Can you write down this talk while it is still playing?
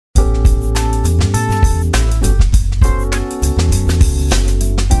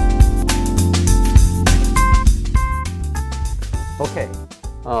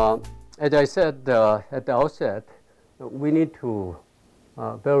as I said at the outset, we need to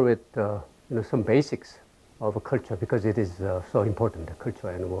bear with some basics of a culture because it is so important, the culture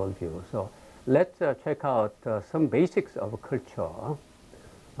and worldview. So let's check out some basics of a culture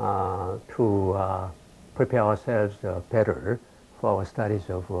to prepare ourselves better for our studies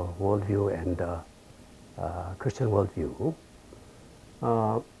of worldview and Christian worldview.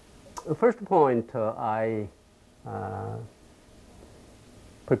 The first point I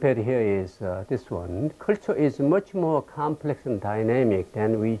prepared here is this one. Culture is much more complex and dynamic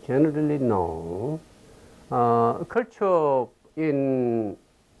than we generally know. Culture in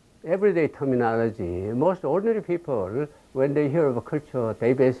everyday terminology, most ordinary people, when they hear of a culture,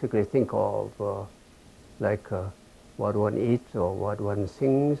 they basically think of what one eats or what one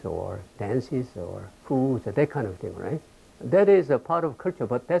sings or dances or foods, that kind of thing, right? That is a part of culture,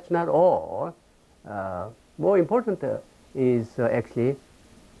 but that's not all. More important is actually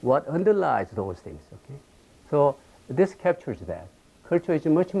what underlies those things, okay? So this captures that. Culture is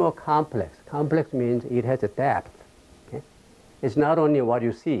much more complex. Complex means it has a depth, okay? It's not only what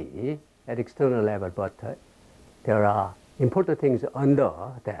you see at external level, but there are important things under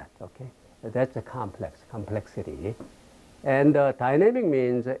that, okay? That's a complexity. And dynamic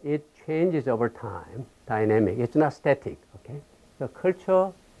means it changes over time, dynamic. It's not static, okay? So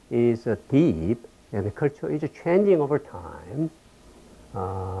culture is deep, and the culture is changing over time.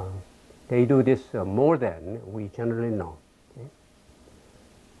 They do this more than we generally know.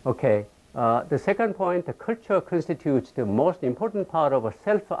 Okay, the second point, the culture constitutes the most important part of a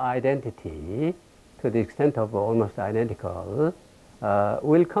self-identity to the extent of almost identical.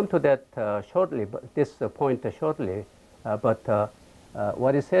 We'll come to that shortly, but this point shortly. But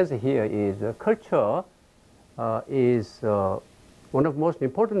what it says here is culture is one of the most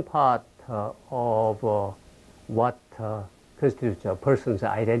important part of what constitutes a person's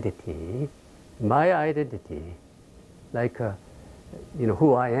identity. My identity, like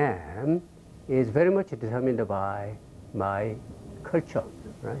who I am, is very much determined by my culture,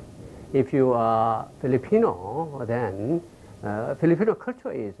 right? If you are Filipino, then Filipino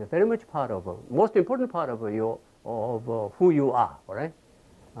culture is very much part of, most important part of who you are, right?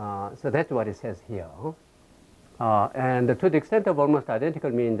 So that's what it says here. And to the extent of almost identical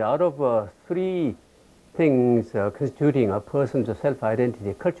means out of three things constituting a person's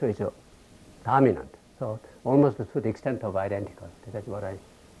self-identity, culture is dominant. So almost to the extent of identical. That's what I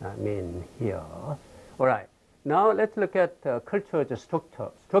mean here. All right. Now let's look at culture's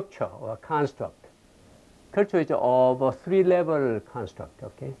structure or construct. Culture is of a three-level construct,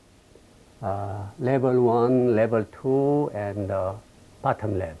 okay? Level 1, level 2, and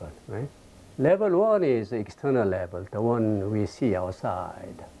bottom level, right? Level 1 is external level, the one we see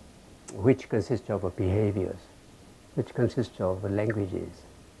outside, which consists of behaviors, which consists of languages,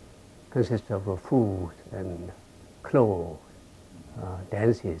 consists of food and clothes,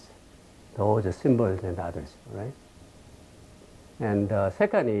 dances, those are symbols and others, right? And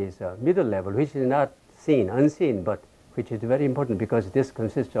second is middle level, which is not seen, unseen, but which is very important because this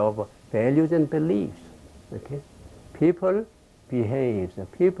consists of values and beliefs, okay? People behave,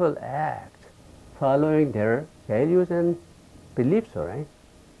 people act following their values and beliefs, all right?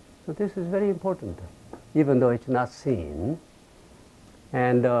 So this is very important, even though it's not seen.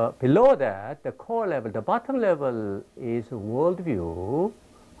 And below that, the core level, the bottom level is worldview,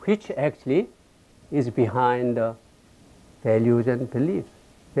 which actually is behind values and beliefs.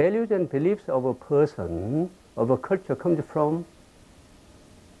 Values and beliefs of a person, of a culture, comes from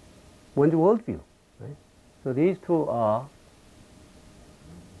one's worldview, right? So these two are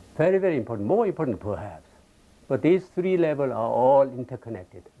very, very important, more important perhaps. But these three levels are all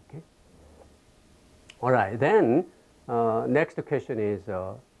interconnected, okay? All right, then next question is,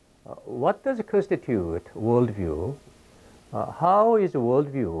 what does constitute worldview? How is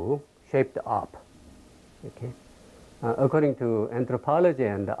worldview shaped up? Okay, according to anthropology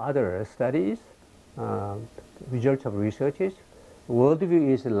and other studies, results of researches, worldview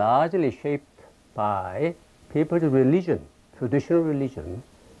is largely shaped by people's religion, traditional religion,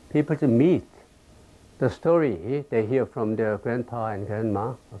 people's myth, the story they hear from their grandpa and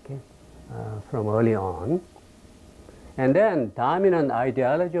grandma, okay, from early on. And then dominant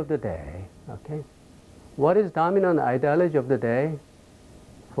ideology of the day, okay. What is dominant ideology of the day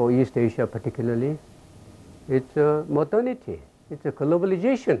for East Asia particularly? It's modernity, it's a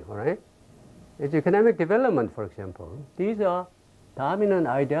globalization, all right? It's economic development, for example. These are dominant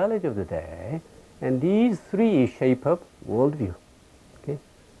ideology of the day, and these three shape up worldview, okay?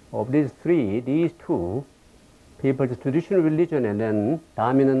 Of these three, these two, people's traditional religion and then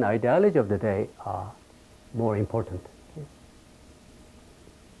dominant ideology of the day are more important. Okay?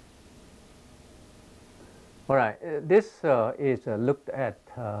 All right, this is looked at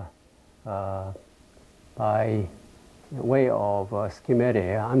by way of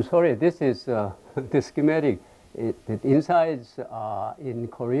schematic. I'm sorry, this is the schematic. The insides are in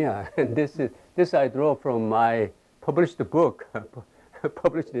Korean, and this I draw from my published book,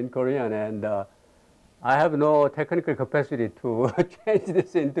 published in Korean, and I have no technical capacity to change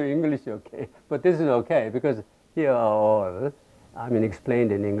this into English, okay? But this is okay, because here are all,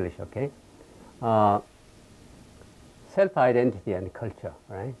 explained in English, okay? Self-identity and culture,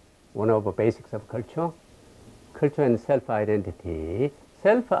 right? One of the basics of culture. Culture and self-identity.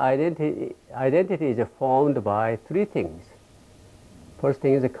 Self-identity is formed by three things. First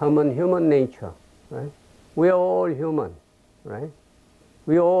thing is a common human nature, right? We are all human, right?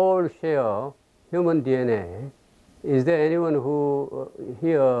 We all share human DNA. Is there anyone who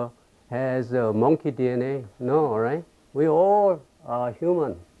here has monkey DNA? No, right? We all are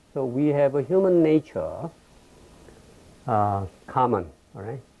human. So we have a human nature, common, all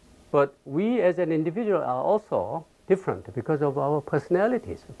right? But we as an individual are also different because of our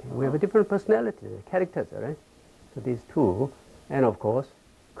personalities, okay? We have a different personalities, characters, all right? So these two, and of course,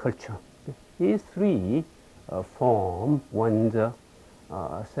 culture. These three form one's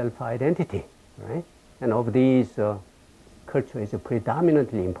self-identity, right? And of these, culture is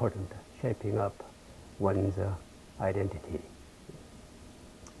predominantly important, shaping up one's identity.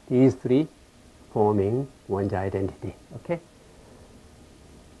 These three forming one's identity, okay?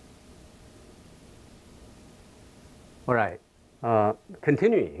 All right,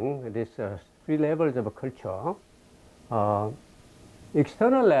 continuing this three levels of culture.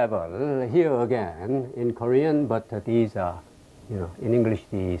 External level, here again in Korean, but these are, in English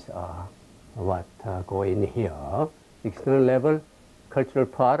these are what go in here. External level, cultural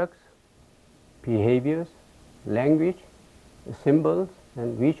products, behaviors, language, symbols,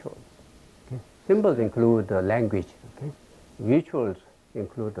 and rituals. Okay? Symbols include language, okay? Rituals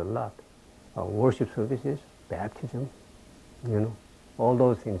include a lot. Worship services, baptism, all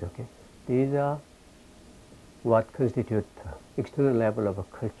those things, okay? These are what constitute external level of a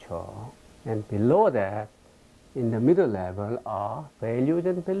culture. And below that, in the middle level, are values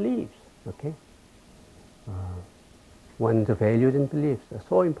and beliefs, okay? One's values and beliefs are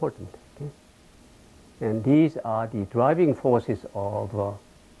so important, okay? And these are the driving forces of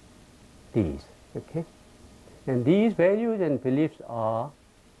these, okay? And these values and beliefs are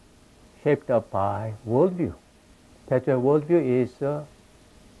shaped up by worldview. That's why worldview is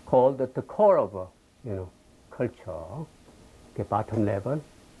called the core of, culture, okay, bottom level.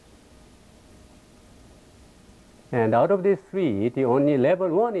 And out of these three, the only level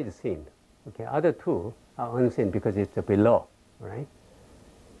one is seen. Okay, other two are unseen because it's below, right?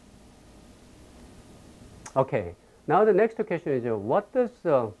 Okay, now the next question is what does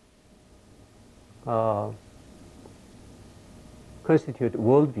constitute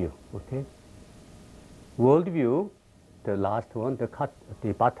worldview? Okay, worldview, the last one,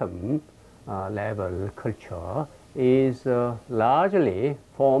 the bottom level culture is largely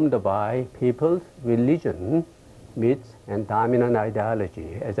formed by people's religion, myths, and dominant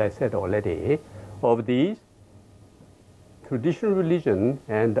ideology. As I said already, of these, traditional religion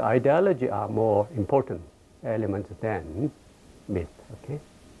and ideology are more important elements than myth. Okay.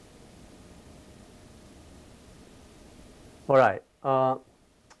 All right.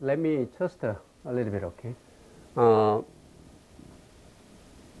 Let me just a little bit. Okay.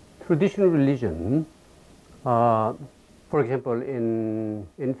 Traditional religion. For example,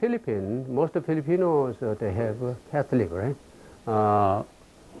 in Philippines, most of Filipinos they have Catholic, right?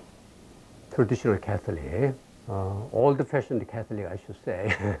 Traditional Catholic, old-fashioned Catholic, I should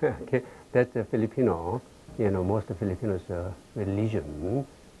say. Okay, that's a Filipino, most of Filipinos' religion.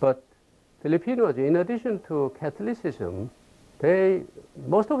 But Filipinos, in addition to Catholicism,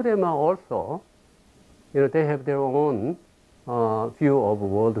 most of them are also, they have their own view of the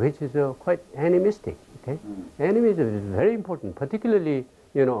world, which is quite animistic. Okay, animism is very important, particularly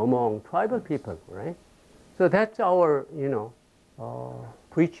among tribal people, right? So that's our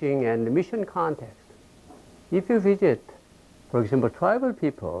preaching and mission context. If you visit, for example, tribal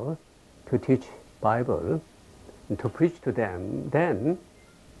people to teach Bible and to preach to them, then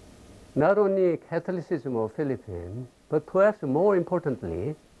not only Catholicism of Philippines, but perhaps more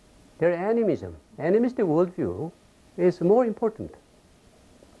importantly, their animism, animistic worldview is more important.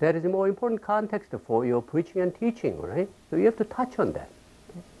 That is a more important context for your preaching and teaching, right? So you have to touch on that.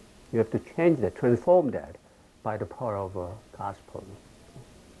 Okay? You have to change that, transform that by the power of gospel.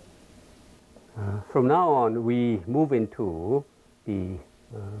 From now on, we move into the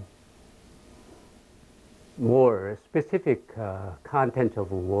more specific contents of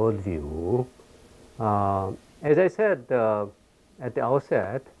worldview. As I said at the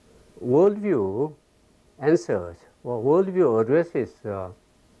outset, worldview answers, or worldview addresses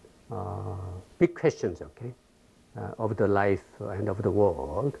big questions, okay, of the life and of the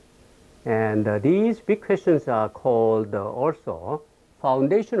world. And these big questions are called also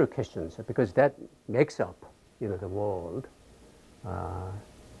foundational questions, because that makes up, the world.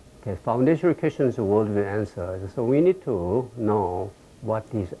 Okay, foundational questions, worldview answers. So we need to know what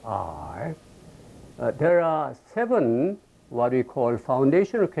these are. There are 7 what we call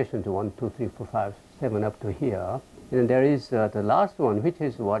foundational questions, 1, 2, 3, 4, 5, 7 up to here. And there is the last one, which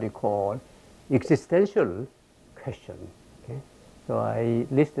is what we call existential question. Okay? So I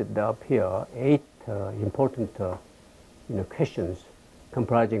listed up here 8 important questions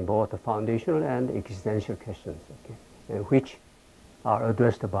comprising both the foundational and existential questions, okay, which are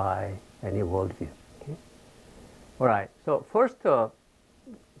addressed by any worldview. Okay? All right, so first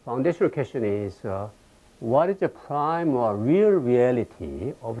foundational question is, what is the prime or real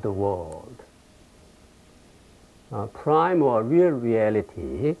reality of the world? Prime or real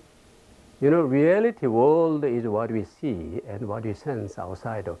reality, reality world is what we see and what we sense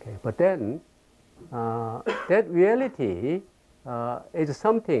outside, okay? But then that reality is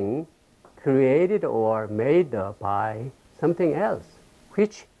something created or made by something else,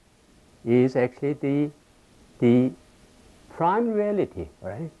 which is actually the prime reality,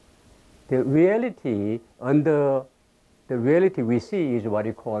 right? The reality under the reality we see is what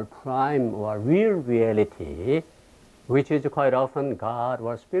we call prime or real reality, which is quite often God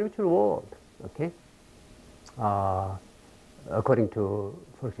or spiritual world, okay? According to,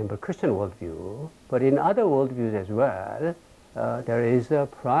 for example, Christian worldview, but in other worldviews as well, there is a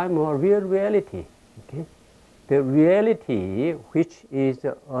prime or real reality, okay? The reality which is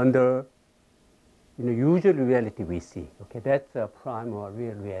under usual reality we see, okay? That's a prime or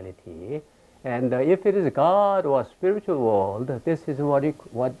real reality. And if it is God or spiritual world, this is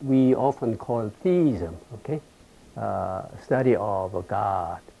what we often call theism, okay? Study of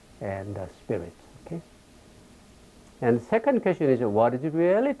God and spirit, okay? And second question is, what is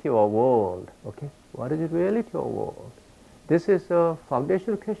reality or world, okay? What is reality or world? This is a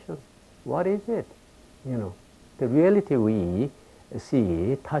foundational question. What is it? The reality we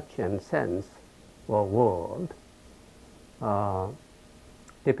see, touch and sense, or world,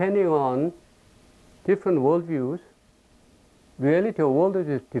 depending on different worldviews, reality or world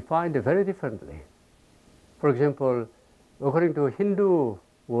is defined very differently. For example, according to Hindu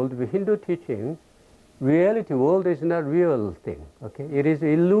worldview, Hindu teaching, reality world is not real thing, okay? It is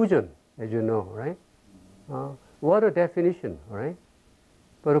illusion, as you know, right? What a definition, right?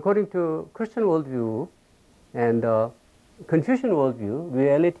 But according to Christian worldview and Confucian worldview,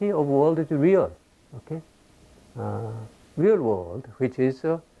 reality of world is real, okay? Real world, which is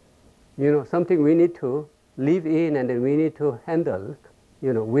something we need to live in and then we need to handle,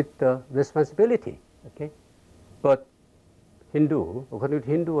 with the responsibility, okay? But according to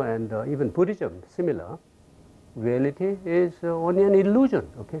Hindu and even Buddhism, similar, reality is only an illusion,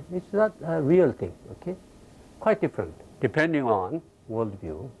 okay? It's not a real thing, okay? Quite different, depending on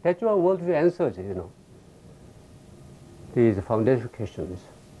worldview. That's why worldview answers, these foundational questions.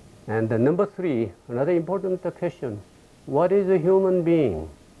 And number 3, another important question, what is a human being?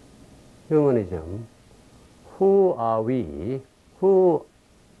 Humanism. Who are we? Who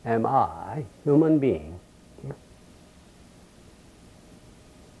am I? Human being. Okay.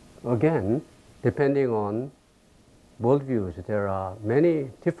 Again, depending on worldviews, there are many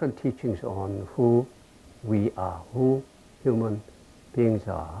different teachings on who we are, who human beings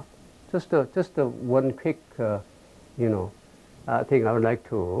are. Just one quick, thing I would like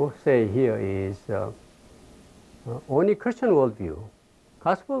to say here is only Christian worldview,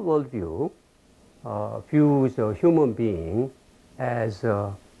 gospel worldview, views a human being as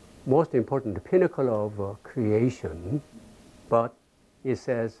most important pinnacle of creation, but it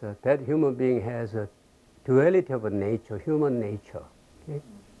says that human being has a duality of a nature, human nature, okay?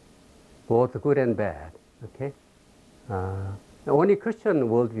 Both good and bad, okay? Only Christian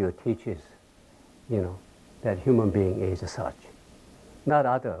worldview teaches, that human being is such, not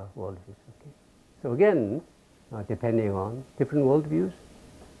other worldviews, okay? So again, depending on different worldviews,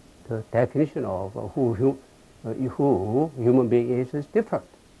 the definition of who human being is different.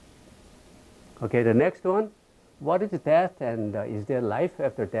 Okay, the next one, what is death and is there life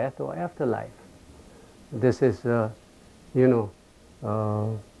after death or afterlife? This is,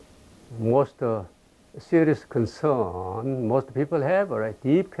 most serious concern most people have, or a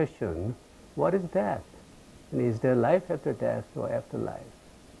deep question, what is death? And is there life after death or afterlife?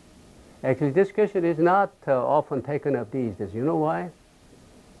 Actually, this question is not often taken up these days. You know why?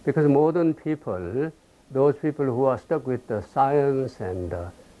 Because modern people those people who are stuck with science and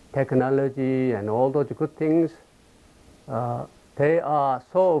technology and all those good things, they are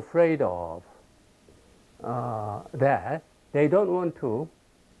so afraid of that they don't want to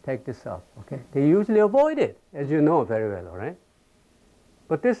take this up. Okay, they usually avoid it, as you know very well, all right?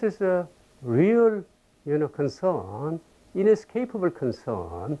 But this is a real, concern, inescapable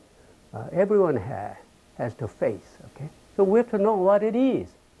concern everyone has to face. Okay, so we have to know what it is,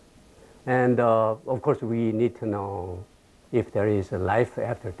 and of course we need to know if there is a life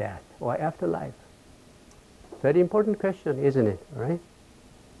after death or afterlife. Very important question, isn't it? Right?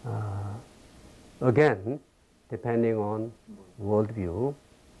 Again, depending on worldview,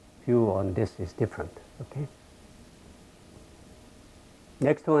 view on this is different. Okay.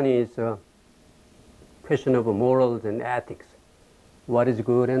 Next one is question of morals and ethics. What is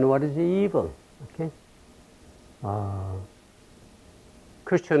good and what is evil? Okay.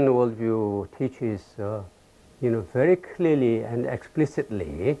 Christian worldview teaches, very clearly and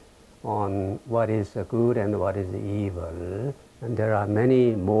explicitly on what is good and what is evil, and there are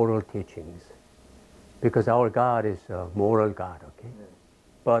many moral teachings, because our God is a moral God. Okay. Yeah.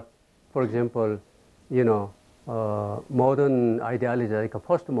 But, for example, modern ideology like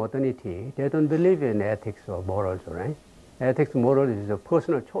postmodernity, they don't believe in ethics or morals, right? Ethics, morals is a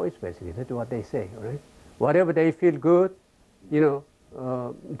personal choice, basically. That's what they say, right? Whatever they feel good,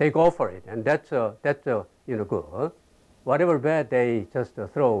 they go for it, and that's good. Whatever bad, they just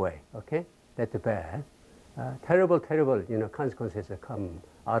throw away. Okay, that's bad. Terrible, consequences that come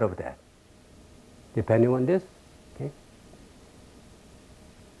out of that. Depending on this, okay.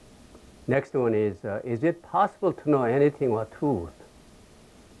 Next one is it possible to know anything about truth?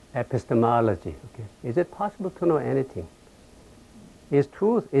 Epistemology. Okay, is it possible to know anything? Is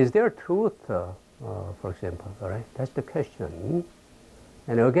there truth? For example, all right. That's the question.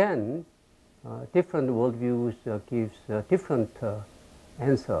 And again, different worldviews gives different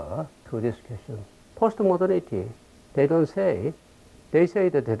answer to this question. Postmodernity, they don't say. They say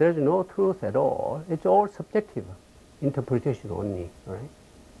that there's no truth at all. It's all subjective interpretation only, right?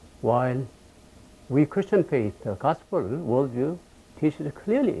 While we Christian faith, gospel worldview teaches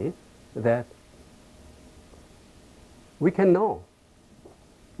clearly that we can know,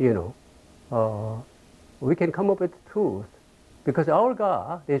 we can come up with truth, because our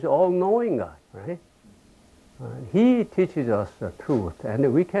God is all-knowing God, right? He teaches us the truth,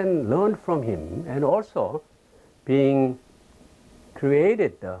 and we can learn from Him, and also being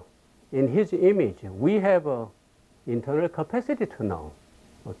created in His image, we have an internal capacity to know.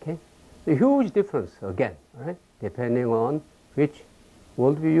 Okay, a huge difference again, right? Depending on which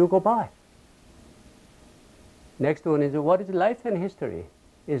worldview you go by. Next one is, what is life and history?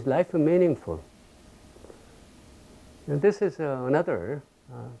 Is life meaningful? And this is another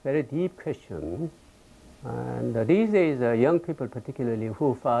very deep question. And these days, young people particularly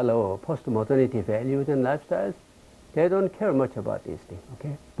who follow postmodernity values and lifestyles, they don't care much about these things,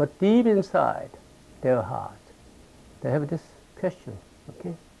 okay? But deep inside their heart, they have this question,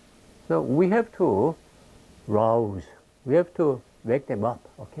 okay? So we have to rouse, we have to wake them up,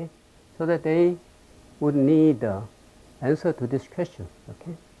 okay? So that they would need the answer to this question,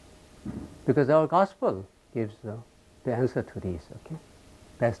 okay? Because our gospel gives the answer to these, okay?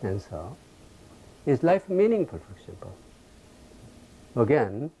 Best answer. Is life meaningful, for example?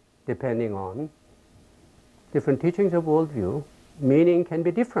 Again, depending on different teachings of worldview, meaning can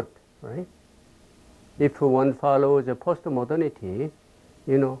be different, right? If one follows a postmodernity,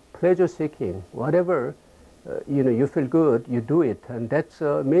 pleasure seeking, whatever, you feel good, you do it, and that's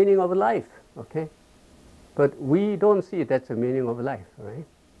the meaning of life, okay? But we don't see that's the meaning of life, right?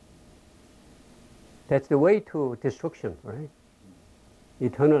 That's the way to destruction, right?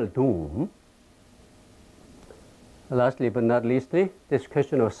 Eternal doom. Lastly but not leastly, this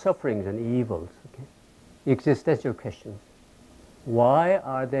question of sufferings and evils, okay? Existential questions. Why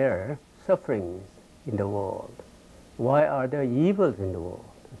are there sufferings in the world? Why are there evils in the world?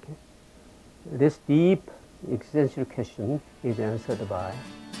 Okay? This deep existential question is answered by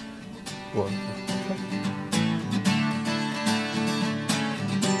worldview. Okay?